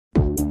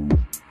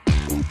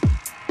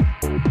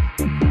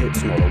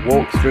It's not a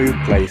walkthrough,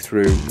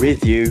 playthrough,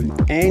 review,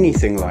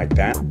 anything like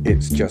that.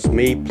 It's just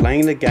me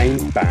playing the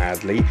game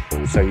badly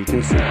so you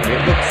can see what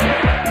it looks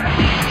like.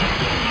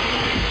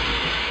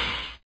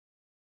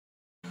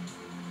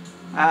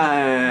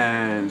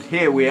 And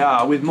here we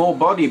are with more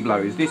Body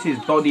Blows. This is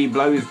Body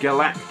Blows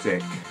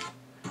Galactic.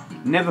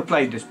 Never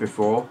played this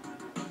before.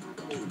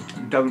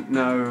 Don't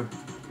know.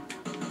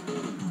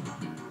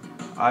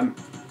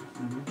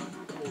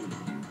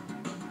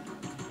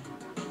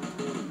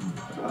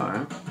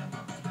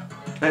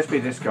 Let's be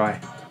this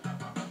guy.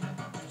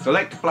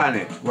 Select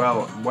planet.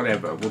 Well,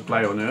 whatever. We'll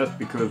play on Earth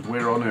because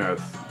we're on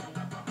Earth.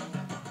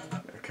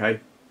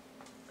 Okay.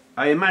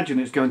 I imagine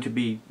it's going to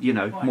be, you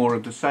know, more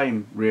of the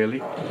same, really.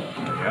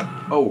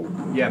 Yeah. Oh,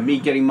 yeah, me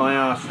getting my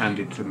ass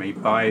handed to me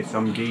by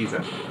some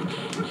geezer.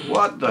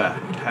 What the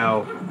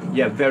hell?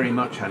 Yeah, very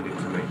much handed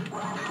to me.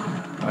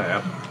 Oh,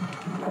 yeah.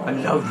 I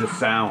love the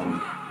sound.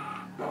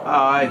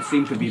 Ah, it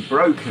seemed to be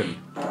broken.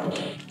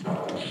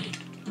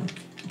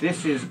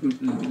 This is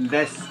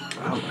less,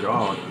 oh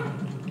god,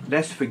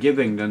 less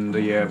forgiving than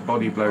the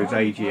Body Blows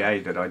AGA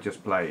that I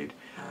just played.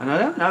 And I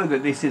don't know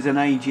that this is an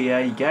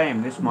AGA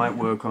game. This might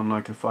work on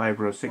like a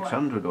 5 or a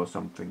 600 or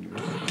something.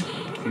 This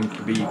seems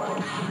to be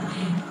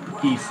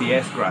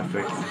ECS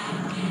graphics.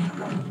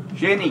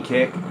 Shinny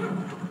kick.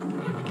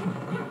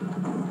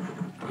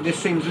 This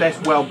seems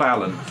less well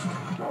balanced.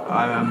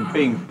 I'm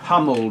being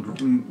pummeled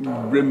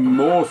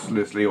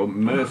remorselessly or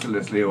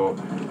mercilessly or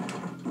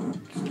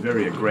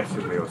very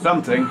aggressively or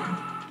something.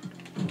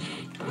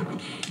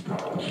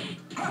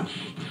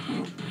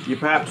 You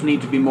perhaps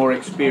need to be more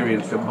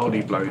experienced at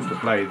Body Blows to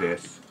play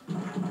this.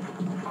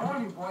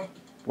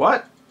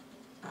 What?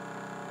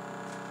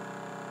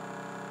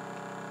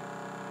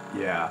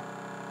 Yeah.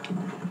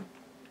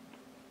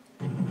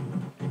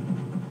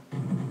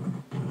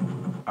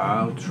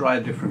 I'll try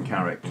a different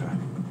character.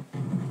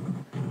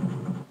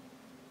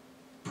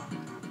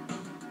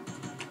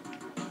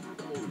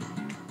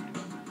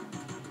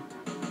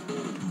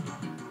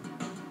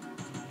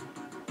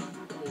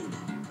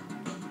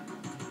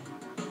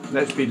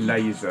 Let's be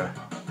Laser.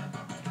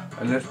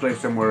 And let's play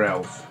somewhere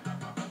else.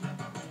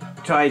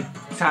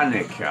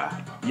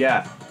 Titanica.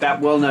 Yeah,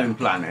 that well-known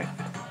planet.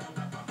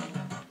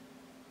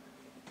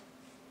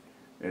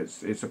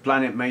 It's a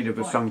planet made of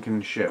a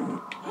sunken ship.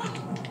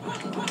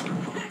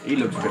 He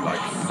looks a bit like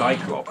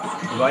Cyclops.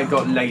 Have I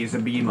got laser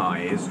beam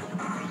eyes?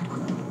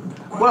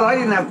 Well, I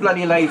didn't have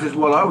bloody lasers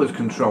while I was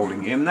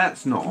controlling him.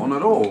 That's not on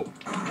at all.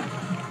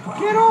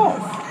 Get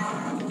off!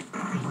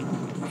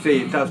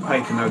 See, it does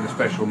pay to know the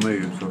special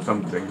moves or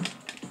something.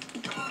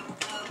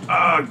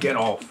 Ah, get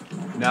off.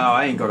 No,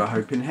 I ain't got a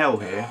hope in hell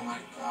here.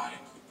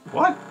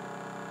 What?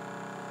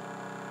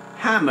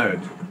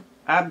 Hammered.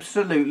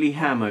 Absolutely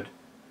hammered.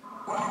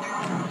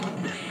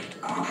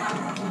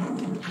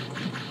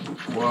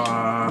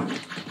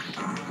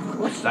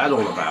 What's that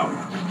all about?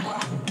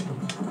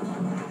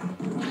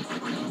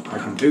 I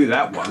can do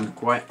that one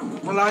quite...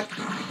 Well,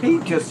 he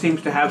just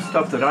seems to have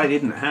stuff that I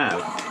didn't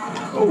have.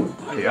 Oh,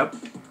 yep.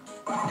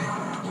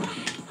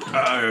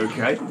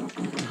 Okay.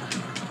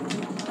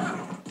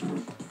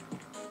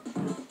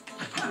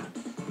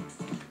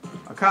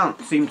 I can't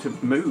seem to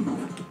move.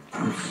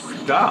 I'm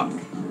stuck.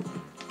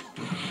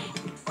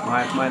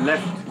 My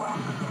left...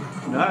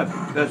 No,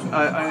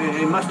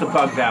 it must have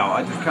bugged out.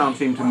 I just can't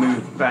seem to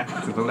move back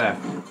to the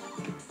left.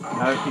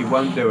 No, he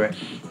won't do it.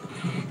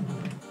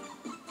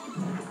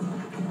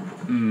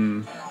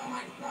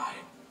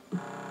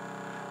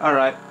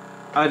 Alright.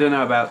 I don't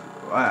know about...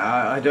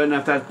 I don't know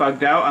if that's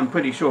bugged out. I'm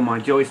pretty sure my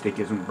joystick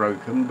isn't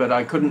broken, but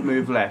I couldn't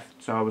move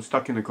left, so I was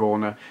stuck in the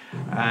corner.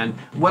 And,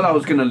 well, I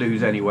was going to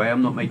lose anyway.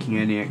 I'm not making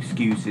any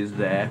excuses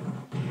there.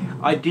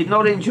 I did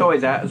not enjoy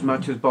that as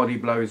much as Body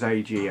Blows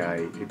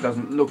AGA. It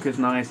doesn't look as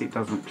nice, it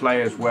doesn't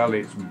play as well,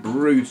 it's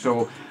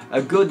brutal.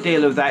 A good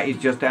deal of that is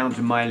just down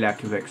to my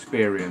lack of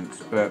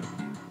experience, but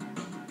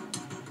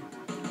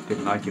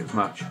didn't like it as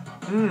much.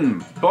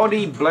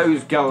 Body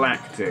Blows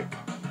Galactic.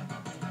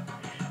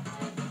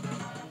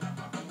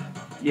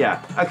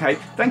 Yeah, okay,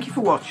 thank you for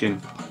watching.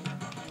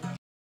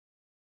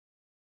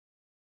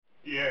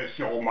 Yes,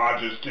 Your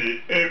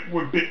Majesty, it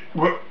would be...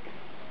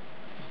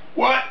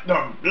 What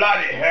the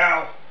bloody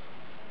hell?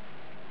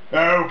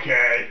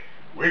 Okay,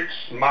 which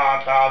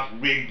smart-ass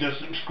rigged the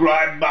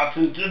subscribe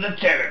button to the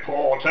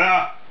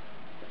teleporter?